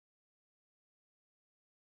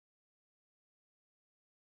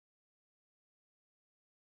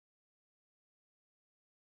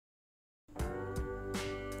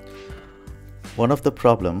One of the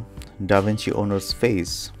problem DaVinci owners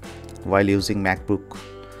face while using Macbook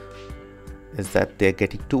is that they're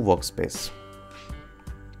getting 2 workspaces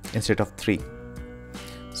instead of 3.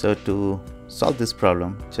 So to solve this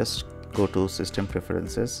problem, just go to System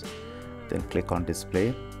Preferences, then click on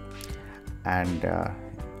Display, and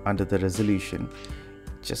under the resolution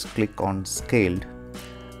just click on Scaled,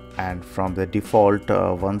 and from the default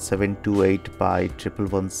 1728 by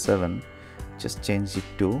 1117 just change it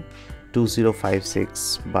to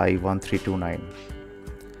 2056 by 1329.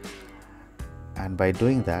 And by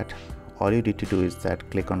doing that, all you need to do is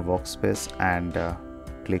that click on Workspace and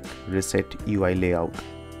click Reset UI Layout,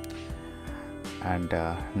 and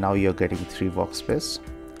now you're getting 3 workspaces.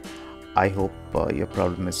 I hope your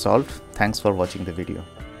problem is solved. Thanks for watching the video.